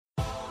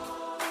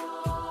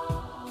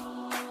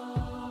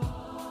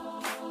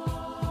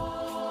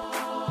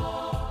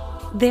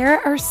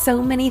There are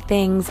so many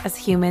things as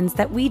humans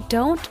that we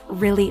don't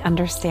really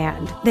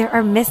understand. There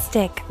are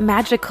mystic,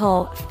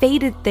 magical,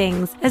 fated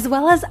things, as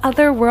well as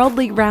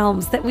otherworldly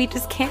realms that we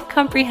just can't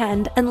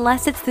comprehend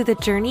unless it's through the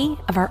journey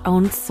of our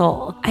own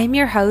soul. I'm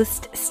your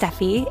host,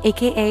 Steffi,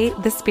 aka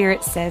The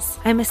Spirit Sis.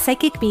 I'm a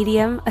psychic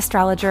medium,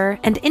 astrologer,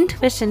 and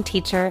intuition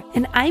teacher,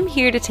 and I'm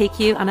here to take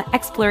you on an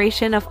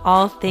exploration of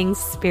all things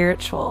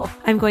spiritual.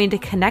 I'm going to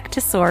connect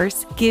to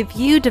Source, give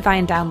you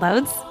divine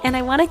downloads, and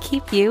I want to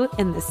keep you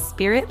in the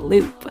spirit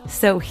loop.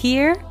 So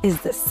here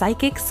is the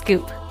Psychic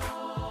Scoop.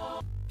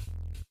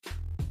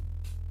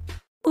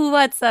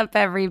 What's up,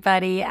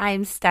 everybody?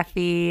 I'm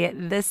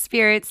Steffi, the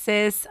Spirit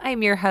Sis.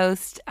 I'm your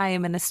host. I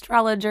am an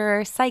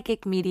astrologer,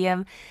 psychic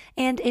medium,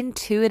 and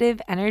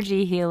intuitive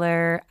energy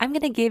healer. I'm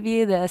going to give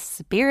you the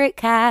Spirit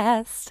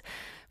Cast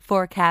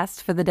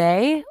forecast for the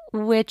day,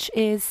 which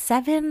is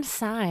 7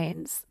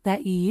 signs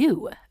that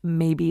you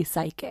may be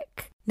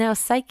psychic. Now,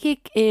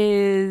 psychic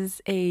is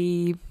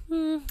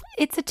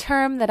it's a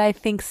term that I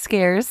think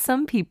scares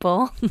some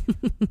people,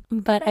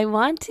 but I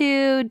want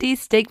to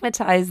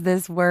destigmatize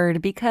this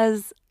word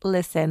because,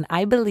 listen,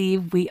 I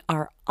believe we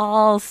are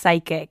all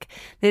psychic.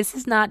 This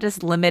is not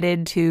just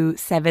limited to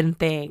 7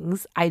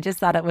 things. I just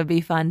thought it would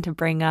be fun to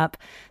bring up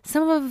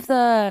some of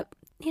the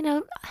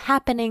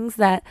happenings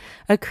that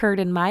occurred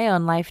in my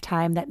own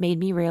lifetime that made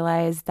me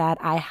realize that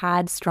I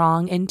had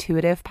strong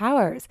intuitive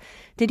powers.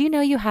 Did you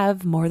know you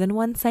have more than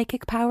one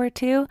psychic power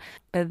too?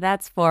 But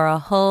that's for a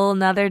whole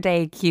nother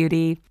day,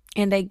 cutie.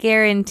 And I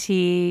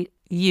guarantee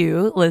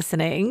you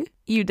listening,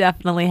 you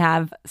definitely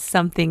have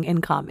something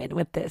in common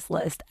with this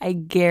list. I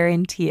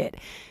guarantee it.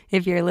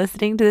 If you're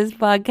listening to this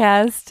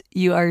podcast,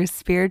 you are a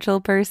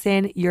spiritual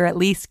person. You're at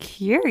least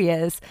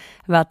curious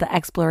about the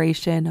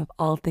exploration of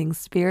all things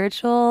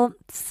spiritual.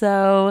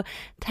 So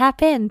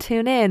tap in,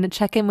 tune in,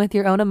 check in with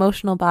your own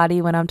emotional body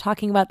when I'm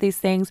talking about these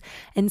things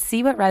and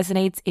see what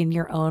resonates in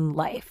your own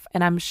life.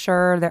 And I'm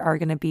sure there are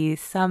going to be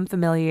some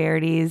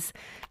familiarities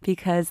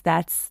because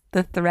that's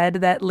the thread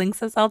that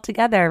links us all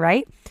together,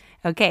 right?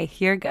 Okay,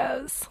 here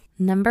goes.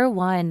 Number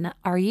 1,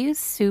 are you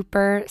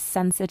super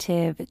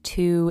sensitive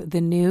to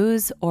the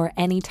news or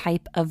any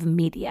type of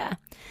media?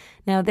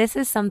 Now, this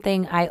is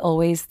something I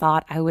always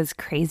thought I was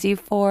crazy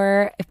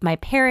for. If my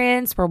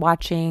parents were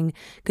watching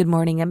Good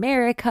Morning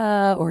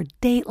America or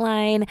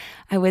Dateline,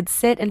 I would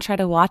sit and try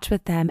to watch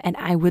with them and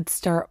I would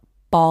start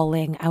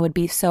bawling. I would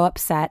be so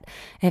upset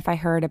if I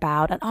heard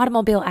about an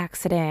automobile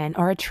accident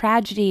or a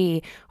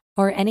tragedy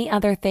or any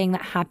other thing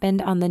that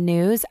happened on the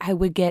news. I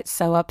would get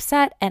so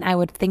upset and I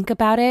would think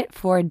about it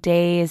for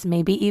days,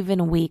 maybe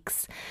even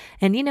weeks.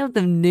 And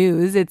the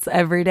news, it's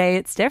every day,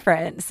 it's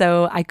different.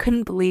 So I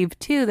couldn't believe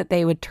too that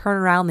they would turn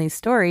around these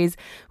stories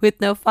with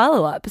no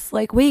follow-ups.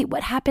 Like, wait,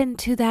 what happened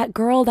to that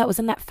girl that was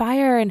in that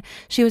fire and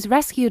she was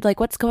rescued?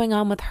 Like, what's going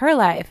on with her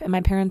life? And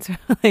my parents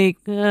were like,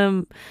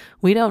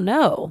 we don't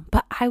know.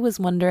 But I was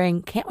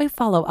wondering, can't we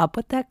follow up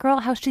with that girl?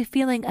 How's she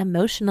feeling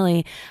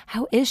emotionally?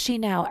 How is she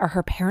now? Are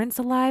her parents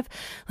alive?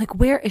 Like,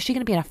 where is she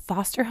going to be in a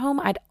foster home?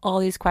 I had all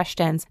these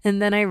questions.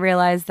 And then I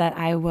realized that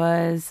I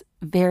was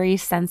very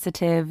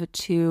sensitive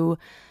to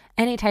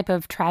any type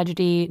of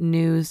tragedy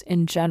news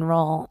in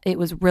general. It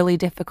was really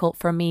difficult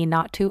for me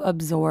not to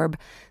absorb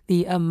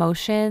the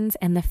emotions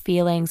and the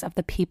feelings of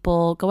the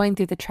people going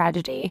through the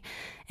tragedy.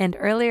 And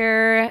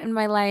earlier in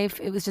my life,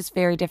 it was just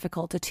very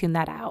difficult to tune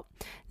that out.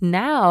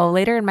 Now,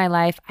 later in my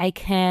life, I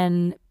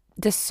can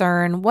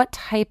discern what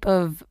type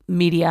of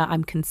media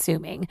I'm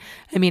consuming.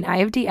 I mean, I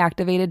have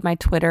deactivated my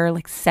Twitter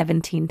like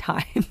 17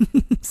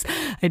 times.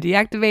 I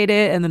deactivate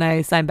it and then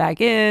I sign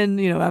back in,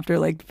 after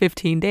like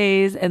 15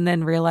 days and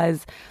then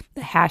realize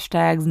the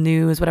hashtags,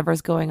 news,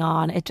 whatever's going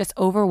on, it just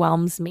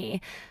overwhelms me.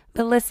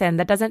 But listen,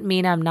 that doesn't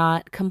mean I'm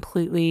not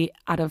completely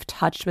out of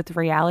touch with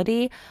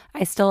reality.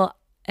 I still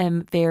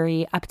am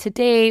very up to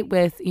date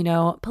with,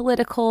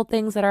 political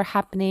things that are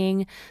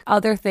happening,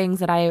 other things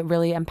that I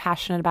really am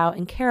passionate about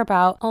and care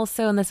about.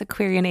 Also, in this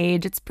Aquarian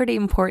age, it's pretty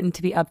important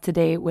to be up to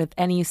date with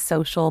any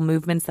social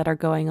movements that are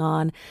going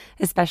on,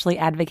 especially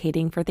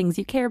advocating for things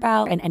you care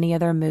about and any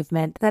other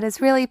movement that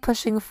is really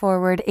pushing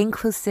forward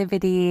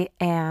inclusivity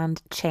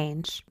and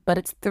change. But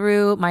it's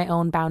through my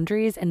own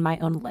boundaries and my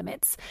own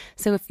limits.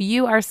 So if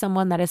you are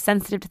someone that is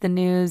sensitive to the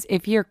news,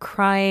 if you're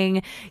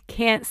crying,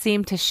 can't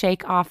seem to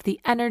shake off the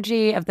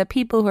energy of the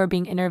people who are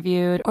being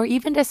interviewed, or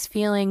even just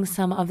feeling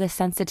some of the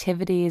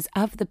sensitivities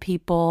of the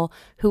people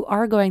who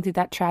are going through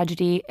that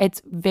tragedy,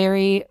 it's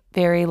very,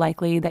 very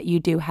likely that you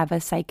do have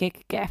a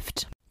psychic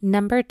gift.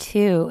 Number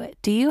 2,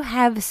 do you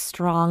have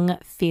strong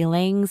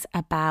feelings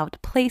about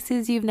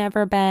places you've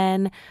never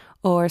been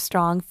or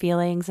strong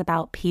feelings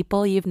about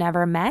people you've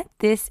never met?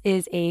 This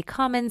is a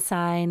common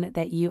sign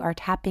that you are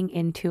tapping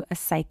into a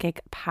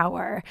psychic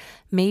power.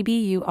 Maybe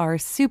you are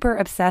super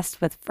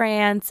obsessed with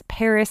France,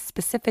 Paris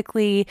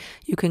specifically.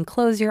 You can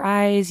close your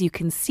eyes, you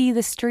can see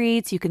the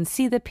streets, you can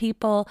see the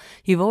people.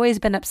 You've always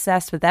been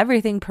obsessed with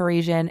everything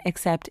Parisian,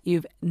 except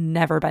you've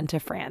never been to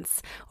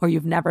France or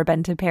you've never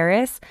been to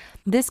Paris.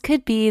 This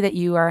could be that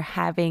you are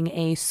having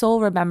a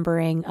soul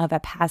remembering of a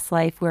past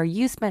life where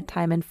you spent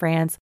time in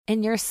France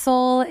and your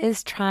soul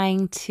is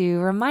trying to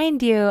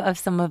remind you of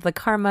some of the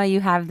karma you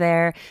have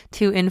there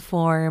to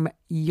inform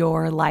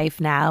your life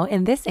now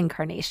in this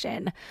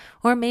incarnation.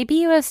 Or maybe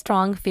you have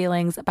strong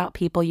feelings about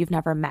people you've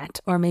never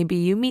met, or maybe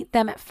you meet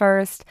them at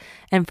first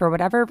and for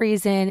whatever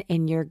reason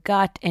in your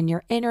gut and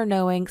your inner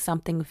knowing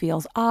something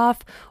feels off,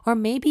 or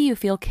maybe you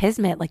feel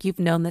kismet, like you've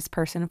known this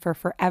person for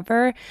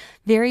forever.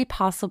 Very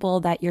possible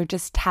that you're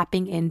just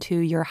tapping into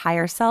your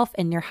higher self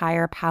and your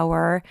higher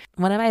power.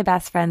 One of my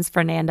best friends,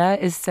 Fernanda,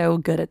 is so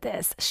good at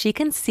this. She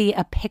can see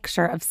a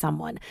picture of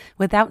someone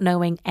without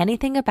knowing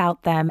anything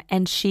about them,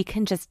 and she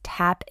can just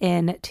tap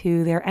in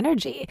to their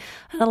energy.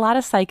 And a lot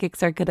of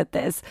psychics are good at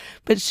this,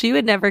 but she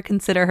would never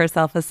consider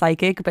herself a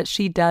psychic, but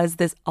she does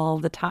this all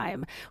the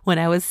time. When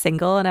I was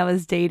single and I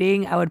was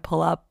dating, I would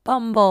pull up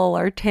Bumble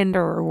or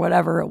Tinder or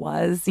whatever it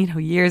was,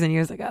 years and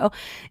years ago.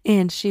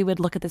 And she would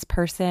look at this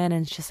person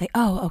and she'd say,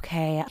 oh,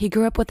 okay, he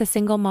grew up with a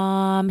single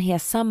mom. He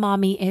has some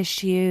mommy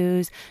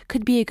issues,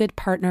 could be a good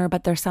partner,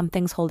 but there's some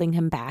things holding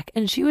him back.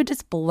 And she would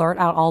just blurt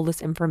out all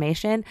this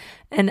information.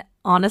 And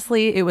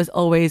honestly, it was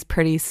always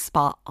pretty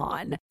spot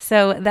on.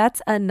 So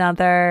that's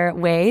another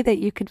way that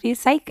you could be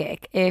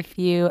psychic. If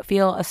you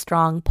feel a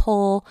strong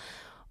pull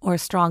or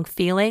strong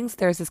feelings,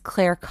 there's this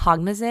clear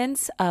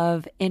cognizance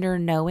of inner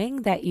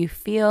knowing that you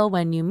feel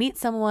when you meet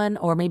someone,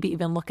 or maybe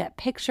even look at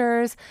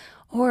pictures,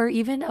 or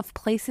even of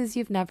places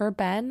you've never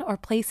been or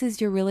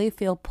places you really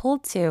feel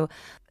pulled to.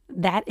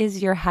 That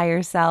is your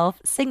higher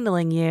self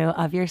signaling you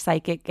of your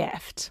psychic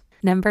gift.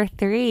 Number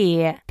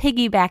 3,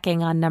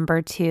 piggybacking on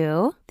number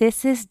 2,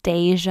 this is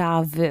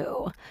deja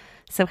vu.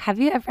 So have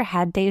you ever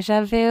had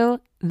deja vu?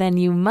 Then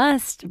you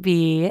must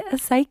be a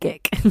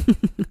psychic.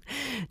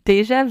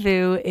 Deja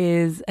vu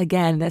is,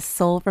 again, this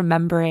soul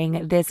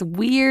remembering, this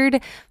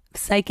weird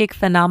psychic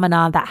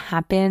phenomena that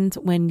happens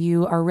when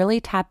you are really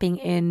tapping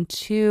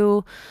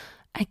into,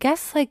 I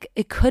guess, like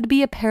it could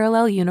be a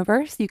parallel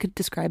universe. You could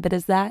describe it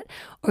as that,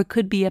 or it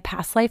could be a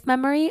past life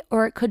memory,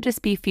 or it could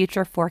just be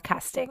future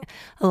forecasting.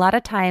 A lot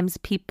of times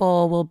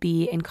people will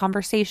be in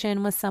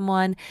conversation with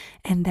someone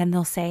and then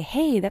they'll say,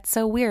 hey, that's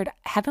so weird.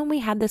 Haven't we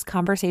had this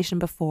conversation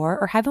before?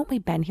 Or haven't we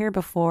been here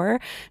before?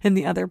 And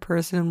the other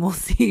person will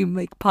seem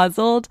like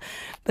puzzled,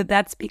 but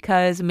that's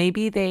because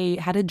maybe they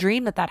had a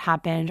dream that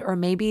happened, or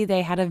maybe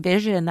they had a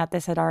vision that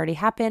this had already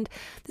happened.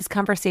 This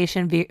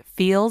conversation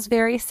feels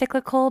very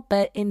cyclical,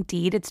 but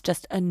indeed it's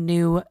just a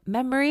new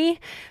memory,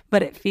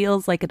 but it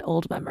feels like an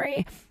old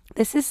memory.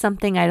 This is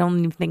something I don't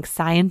even think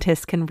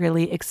scientists can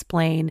really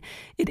explain.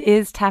 It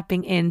is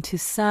tapping into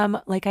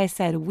some, like I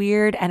said,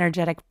 weird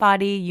energetic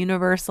body,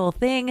 universal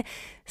thing.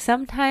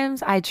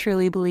 Sometimes I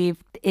truly believe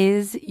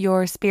is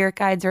your spirit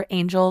guides or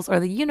angels or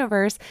the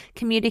universe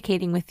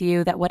communicating with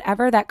you that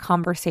whatever that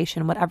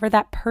conversation, whatever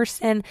that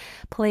person,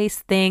 place,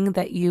 thing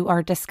that you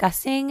are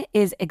discussing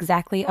is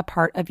exactly a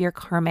part of your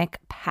karmic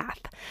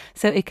path.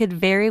 So it could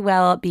very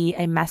well be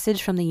a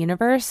message from the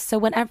universe. So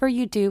whenever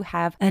you do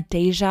have a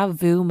deja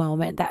vu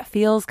moment that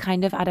feels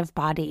kind of out of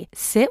body,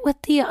 sit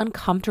with the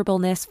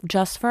uncomfortableness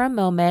just for a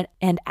moment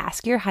and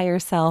ask your higher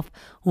self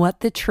what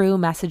the true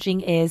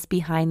messaging is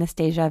behind this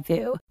deja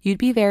vu. You'd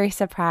be very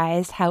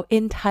surprised how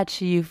in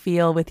touch you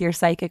feel with your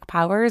psychic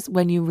powers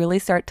when you really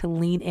start to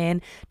lean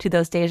in to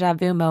those deja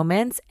vu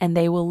moments, and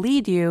they will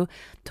lead you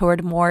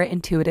toward more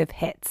intuitive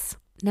hits.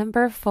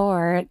 Number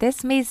 4,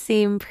 this may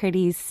seem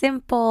pretty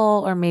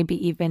simple or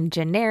maybe even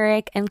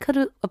generic and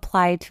could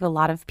apply to a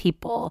lot of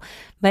people,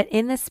 but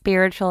in the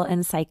spiritual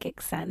and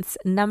psychic sense,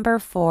 number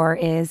 4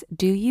 is,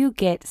 do you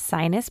get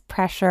sinus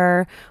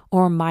pressure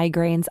or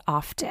migraines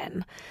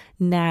often?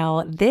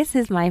 Now, this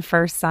is my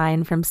first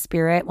sign from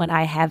spirit when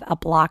I have a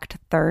blocked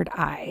third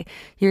eye.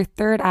 Your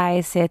third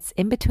eye sits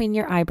in between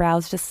your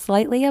eyebrows, just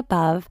slightly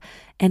above.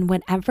 And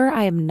whenever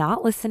I am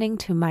not listening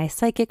to my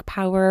psychic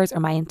powers or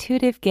my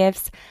intuitive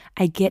gifts,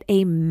 I get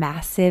a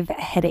massive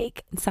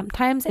headache. And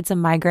sometimes it's a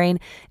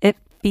migraine. It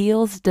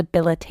feels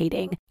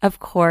debilitating. Of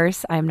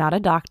course, I'm not a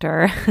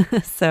doctor,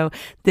 so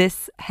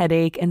this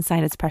headache and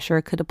sinus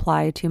pressure could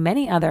apply to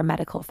many other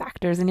medical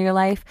factors in your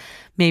life.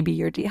 Maybe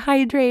you're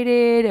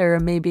dehydrated, or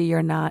maybe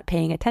you're not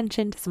paying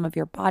attention to some of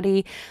your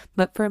body.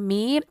 But for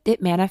me,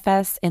 it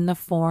manifests in the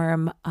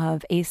form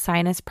of a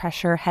sinus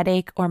pressure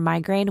headache or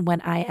migraine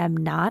when I am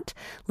not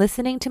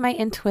listening to my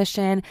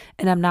intuition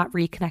and I'm not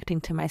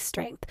reconnecting to my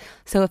strength.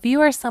 So if you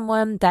are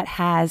someone that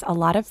has a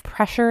lot of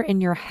pressure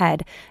in your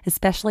head,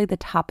 especially the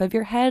top of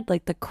your head,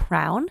 like the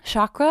crown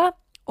chakra,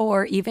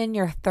 or even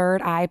your third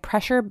eye,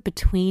 pressure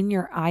between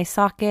your eye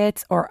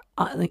sockets, or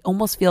it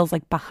almost feels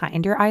like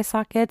behind your eye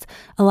sockets,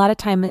 a lot of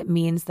time it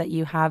means that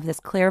you have this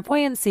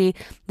clairvoyancy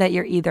that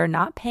you're either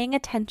not paying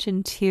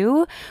attention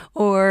to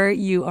or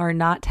you are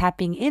not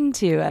tapping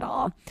into at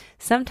all.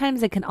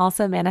 Sometimes it can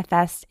also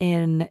manifest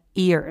in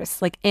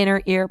ears, like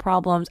inner ear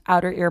problems,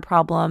 outer ear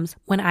problems.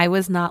 When I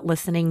was not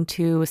listening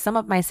to some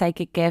of my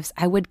psychic gifts,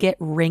 I would get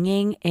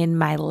ringing in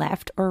my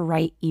left or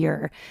right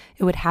ear.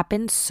 It would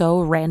happen so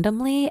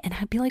randomly and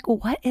I'd be like,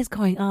 what is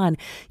going on?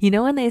 You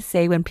know, when they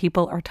say when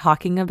people are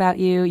talking about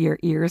you, your your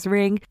ears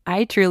ring.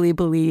 I truly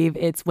believe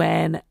it's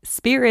when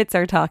spirits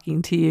are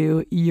talking to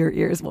you, your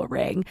ears will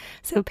ring.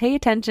 So pay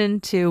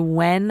attention to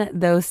when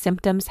those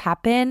symptoms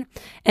happen.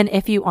 And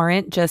if you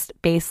aren't just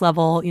base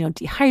level,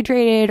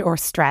 dehydrated or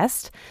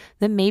stressed,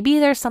 then maybe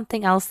there's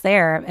something else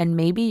there. And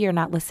maybe you're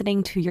not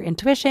listening to your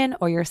intuition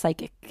or your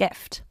psychic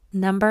gift.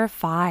 Number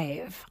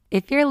 5.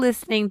 If you're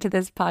listening to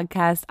this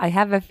podcast, I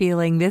have a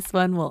feeling this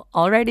one will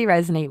already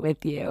resonate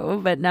with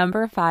you. But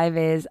number 5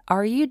 is,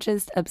 are you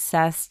just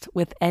obsessed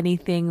with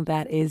anything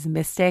that is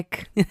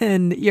mystic?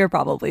 And you're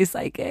probably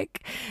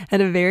psychic.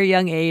 At a very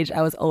young age,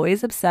 I was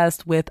always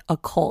obsessed with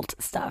occult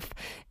stuff.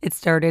 It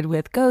started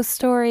with ghost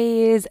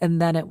stories, and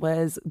then it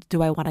was,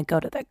 do I want to go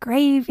to the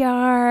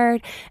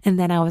graveyard? And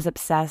then I was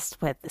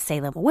obsessed with the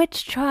Salem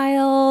witch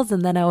trials,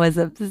 and then I was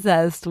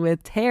obsessed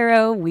with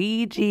tarot,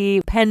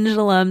 Ouija,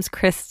 pendulums,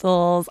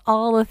 crystals,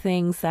 all the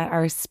things that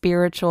are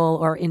spiritual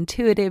or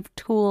intuitive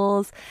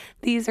tools.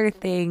 These are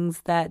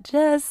things that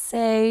just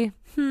say,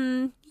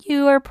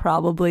 you are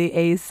probably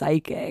a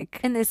psychic.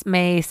 And this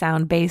may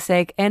sound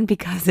basic, and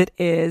because it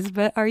is,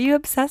 but are you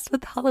obsessed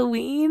with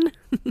Halloween?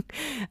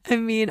 I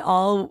mean,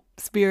 all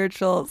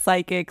spiritual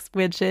psychics,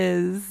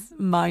 witches,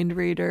 mind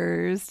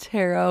readers,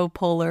 tarot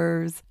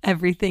pullers,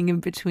 everything in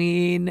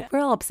between. We're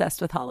all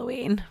obsessed with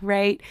Halloween,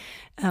 right?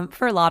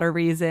 For a lot of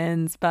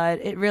reasons, but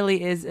it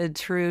really is a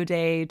true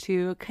day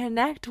to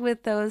connect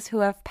with those who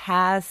have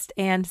passed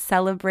and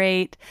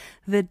celebrate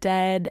the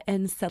dead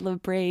and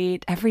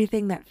celebrate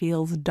everything that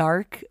feels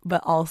dark,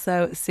 but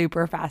also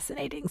super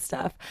fascinating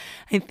stuff.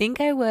 I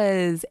think I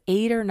was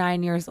 8 or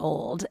 9 years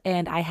old,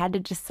 and I had to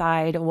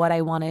decide what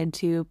I wanted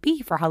to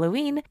be for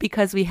Halloween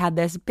because we had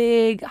this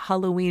big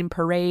Halloween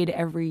parade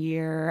every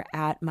year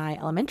at my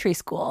elementary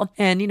school.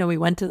 And, we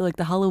went to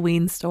the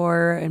Halloween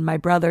store, and my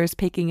brother's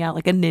picking out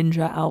a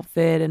ninja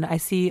outfit, and I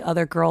see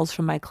other girls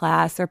from my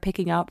class are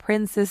picking out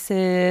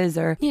princesses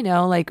or,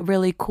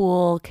 really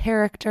cool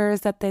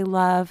characters that they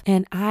love.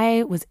 And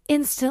I was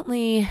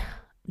instantly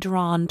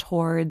drawn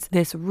towards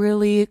this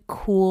really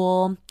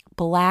cool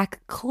black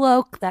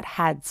cloak that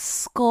had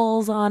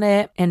skulls on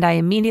it. And I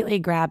immediately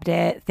grabbed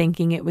it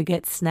thinking it would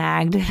get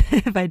snagged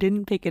if I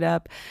didn't pick it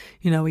up.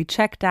 We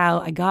checked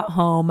out. I got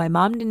home. My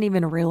mom didn't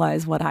even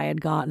realize what I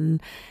had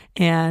gotten.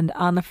 And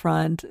on the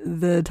front,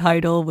 the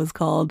title was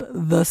called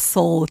The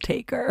Soul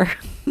Taker.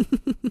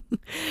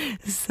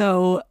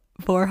 So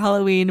for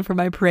Halloween, for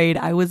my parade,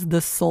 I was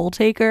the soul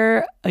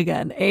taker.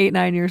 Again, 8,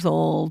 9 years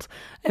old.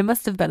 I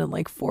must have been in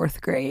 4th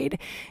grade.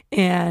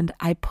 And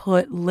I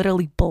put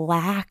literally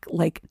black,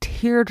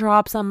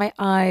 teardrops on my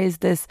eyes.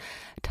 This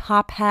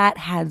top hat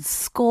had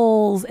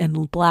skulls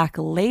and black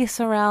lace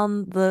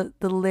around the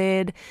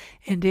lid.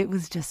 And it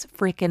was just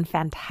freaking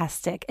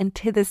fantastic. And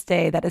to this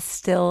day, that is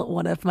still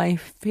one of my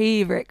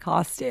favorite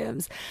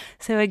costumes.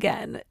 So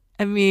again,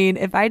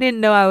 if I didn't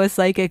know I was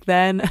psychic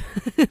then,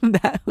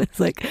 that was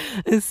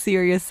a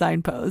serious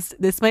signpost.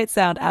 This might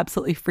sound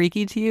absolutely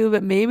freaky to you,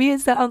 but maybe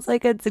it sounds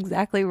like it's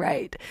exactly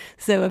right.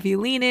 So if you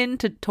lean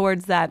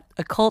towards that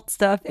occult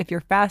stuff, if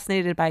you're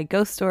fascinated by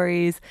ghost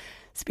stories,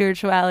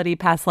 spirituality,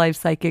 past life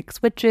psychics,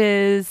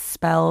 witches,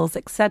 spells,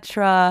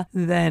 etc.,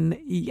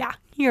 then yeah,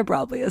 you're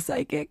probably a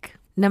psychic.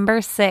 Number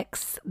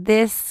 6,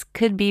 this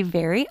could be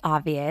very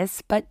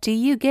obvious, but do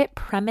you get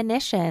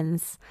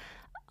premonitions?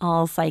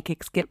 All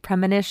psychics get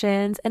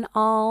premonitions, and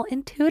all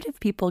intuitive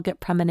people get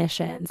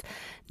premonitions.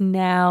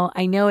 Now,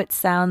 I know it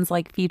sounds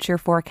like future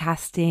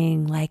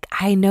forecasting,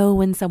 I know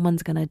when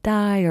someone's going to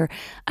die, or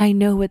I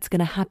know what's going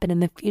to happen in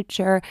the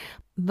future,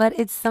 but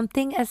it's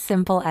something as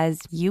simple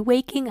as you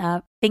waking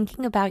up,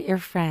 thinking about your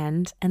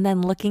friend, and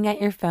then looking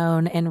at your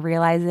phone and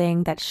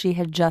realizing that she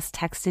had just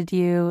texted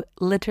you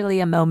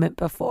literally a moment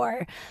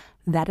before.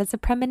 That is a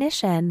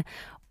premonition.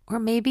 Or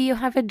maybe you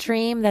have a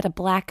dream that a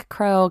black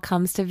crow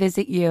comes to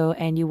visit you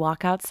and you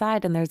walk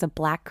outside and there's a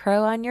black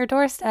crow on your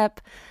doorstep.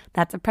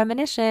 That's a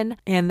premonition.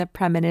 And the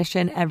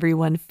premonition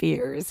everyone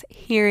fears,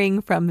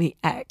 hearing from the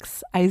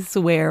ex. I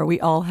swear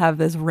we all have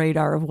this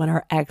radar of when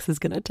our ex is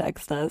going to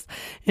text us.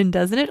 And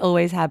doesn't it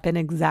always happen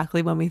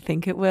exactly when we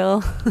think it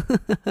will?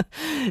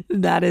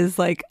 That is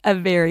a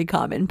very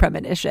common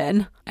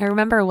premonition. I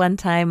remember one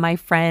time my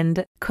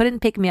friend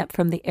couldn't pick me up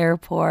from the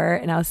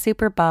airport and I was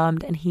super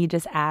bummed, and he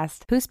just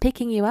asked, "Who's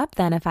picking you up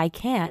then if I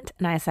can't?"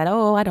 And I said,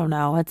 "Oh, I don't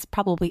know. It's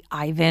probably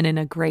Ivan in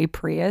a gray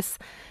Prius."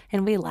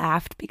 And we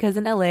laughed because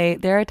in LA,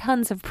 there are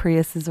tons of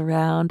Priuses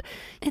around.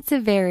 It's a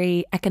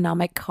very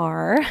economic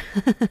car.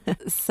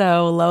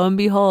 So lo and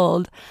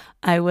behold,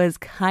 I was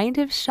kind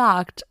of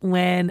shocked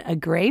when a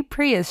gray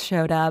Prius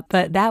showed up,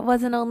 but that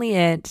wasn't only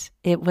it.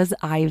 It was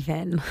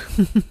Ivan.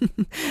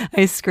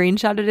 I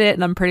screenshotted it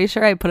and I'm pretty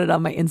sure I put it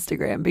on my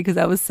Instagram because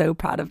I was so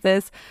proud of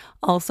this.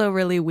 Also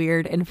really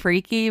weird and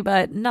freaky,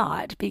 but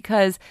not,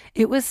 because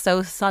it was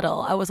so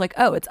subtle. I was like,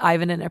 oh, it's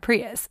Ivan in a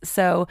Prius.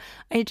 So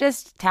I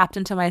just tapped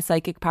into my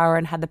psychic power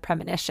and had the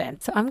premonition.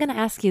 So I'm going to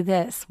ask you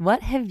this.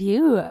 What have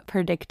you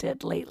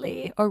predicted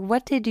lately? Or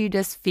what did you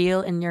just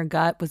feel in your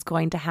gut was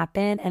going to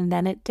happen and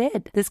then it did?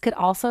 did. This could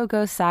also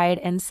go side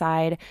and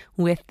side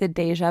with the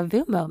deja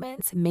vu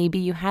moments. Maybe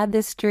you had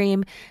this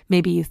dream,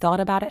 maybe you thought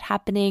about it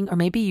happening, or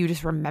maybe you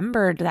just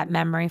remembered that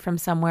memory from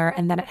somewhere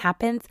and then it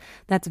happens.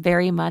 That's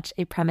very much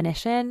a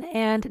premonition,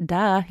 and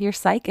duh, you're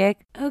psychic.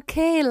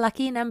 Okay,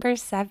 lucky number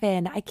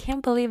 7. I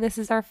can't believe this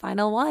is our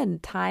final one.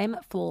 Time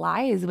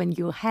flies when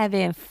you're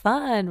having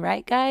fun,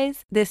 right,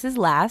 guys? This is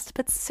last,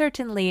 but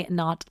certainly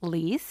not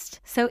least.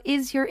 So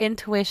is your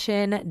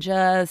intuition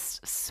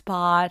just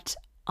spot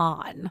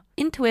on?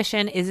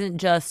 Intuition isn't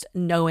just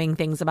knowing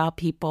things about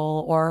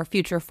people or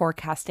future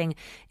forecasting.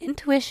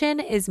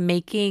 Intuition is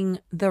making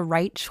the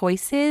right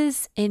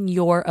choices in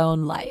your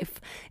own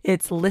life.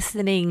 It's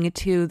listening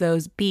to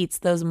those beats,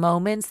 those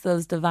moments,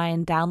 those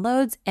divine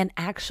downloads, and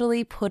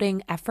actually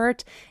putting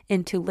effort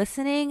into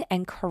listening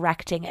and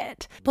correcting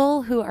it.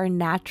 People who are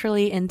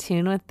naturally in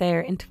tune with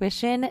their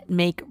intuition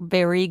make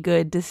very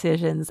good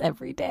decisions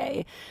every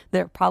day.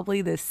 They're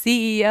probably the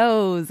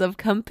CEOs of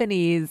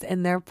companies,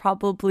 and they're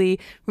probably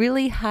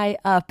really high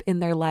up in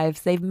their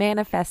lives. They've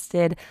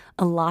manifested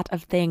a lot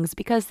of things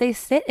because they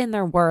sit in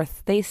their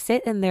worth, they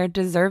sit in their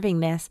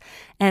deservingness,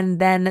 and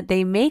then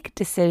they make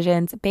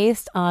decisions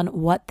based on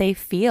what they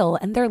feel,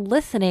 and they're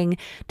listening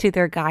to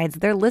their guides,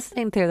 they're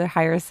listening to their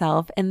higher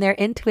self, and their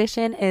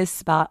intuition is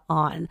spot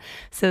on.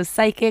 So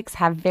psychics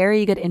have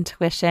very good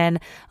intuition.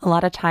 A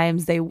lot of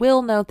times they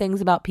will know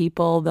things about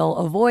people, they'll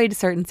avoid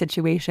certain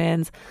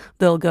situations,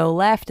 they'll go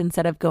left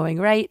instead of going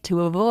right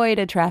to avoid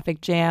a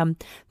traffic jam.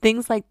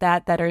 Things like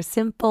that are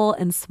simple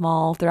and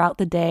small throughout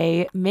the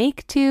day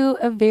make to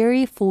a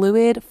very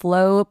fluid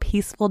flow,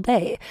 peaceful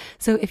day.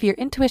 So if your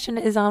intuition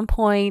is on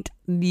point,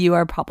 you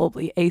are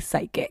probably a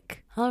psychic.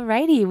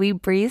 Alrighty, we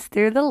breezed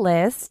through the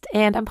list,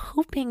 and I'm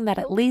hoping that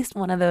at least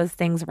one of those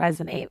things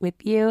resonate with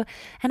you.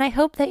 And I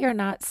hope that you're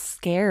not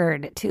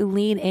scared to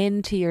lean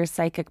into your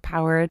psychic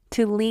power,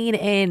 to lean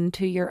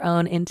into your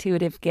own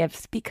intuitive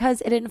gifts,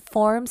 because it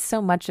informs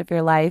so much of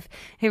your life.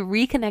 It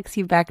reconnects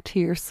you back to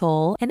your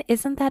soul. And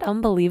isn't that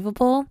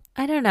unbelievable?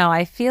 I don't know.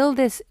 I feel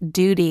this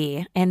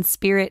duty, and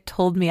Spirit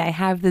told me I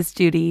have this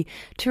duty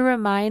to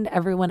remind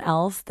everyone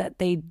else that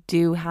they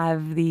do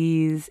have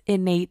these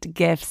innate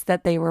gifts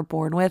that they were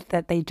born with,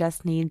 that they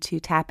just need to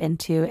tap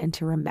into and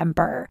to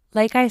remember.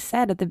 Like I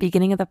said at the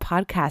beginning of the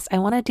podcast, I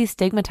want to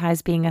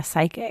destigmatize being a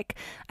psychic.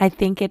 I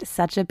think it's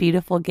such a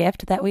beautiful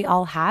gift that we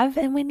all have,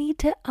 and we need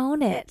to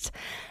own it.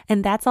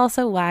 And that's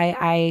also why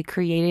I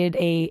created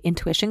a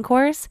intuition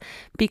course,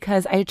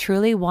 because I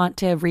truly want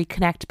to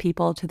reconnect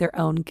people to their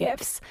own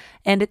gifts.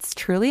 And it's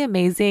truly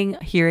amazing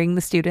hearing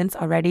the students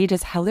already,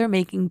 just how they're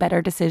making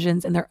better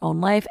decisions in their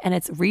own life, and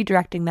it's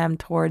redirecting them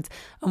towards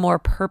a more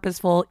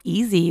purposeful,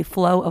 easy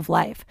flow of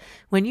life.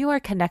 When you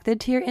are connected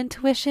to your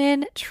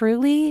intuition,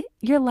 truly,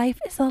 your life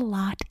is a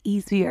lot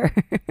easier.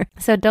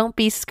 So don't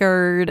be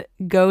scared.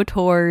 Go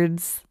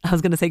towards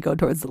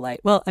the light.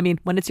 Well, I mean,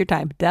 when it's your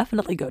time,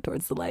 definitely go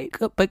towards the light,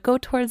 but go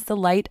towards the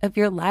light of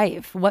your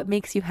life. What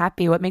makes you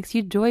happy? What makes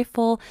you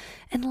joyful?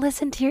 And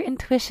listen to your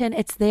intuition.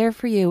 It's there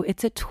for you.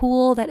 It's a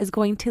tool that is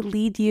going to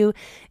lead you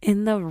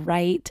in the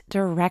right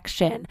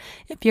direction.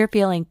 If you're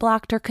feeling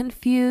blocked or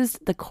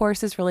confused, the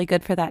course is really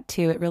good for that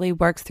too. It really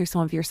works through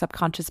some of your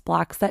subconscious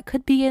blocks that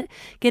could be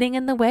getting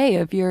in the way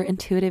of your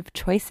intuitive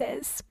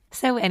choices.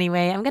 So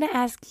anyway, I'm going to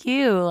ask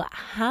you,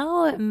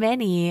 how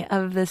many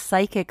of the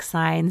psychic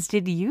signs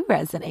did you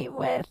resonate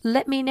with?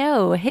 Let me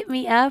know. Hit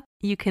me up.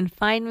 You can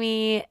find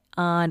me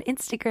on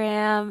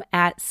Instagram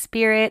at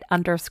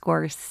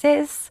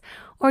spirit_sis,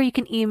 or you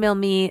can email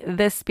me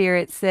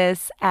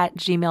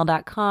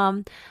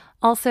thespiritsis@gmail.com.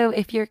 Also,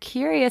 if you're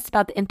curious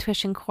about the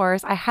intuition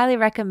course, I highly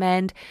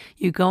recommend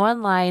you go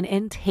online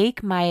and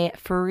take my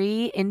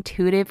free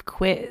intuitive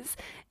quiz.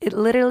 It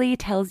literally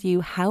tells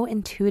you how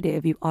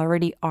intuitive you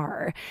already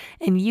are.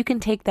 And you can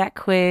take that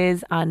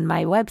quiz on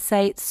my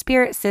website,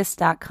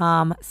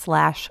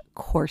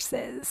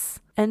 spiritsis.com/courses.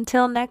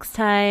 Until next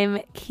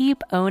time,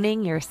 keep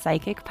owning your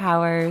psychic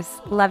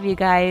powers. Love you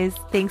guys.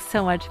 Thanks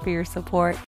so much for your support.